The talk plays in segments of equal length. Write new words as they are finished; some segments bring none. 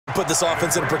put this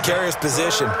offense in a precarious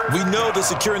position. We know that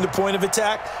securing the point of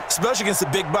attack, especially against the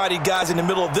big-bodied guys in the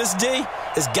middle of this D,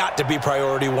 has got to be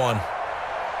priority one.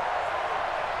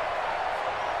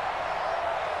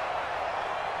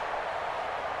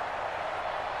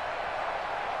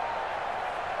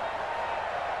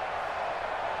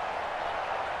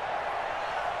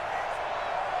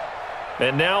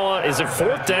 And now, is it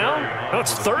fourth down? No,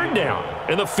 it's third down.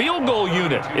 And the field goal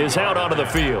unit is out onto the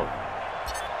field.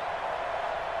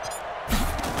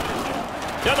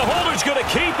 And the holder's going to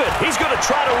keep it. He's going to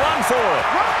try to run for it.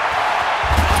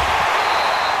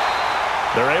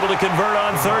 They're able to convert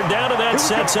on third down, and that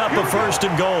sets up a first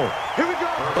and goal.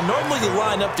 Well, normally you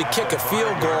line up to kick a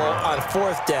field goal on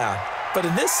fourth down. But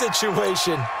in this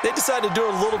situation, they decided to do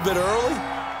it a little bit early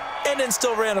and then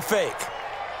still ran a fake.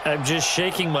 I'm just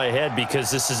shaking my head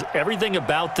because everything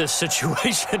about this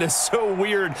situation is so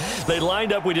weird. They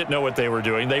lined up. We didn't know what they were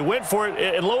doing. They went for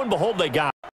it, and lo and behold, they got it.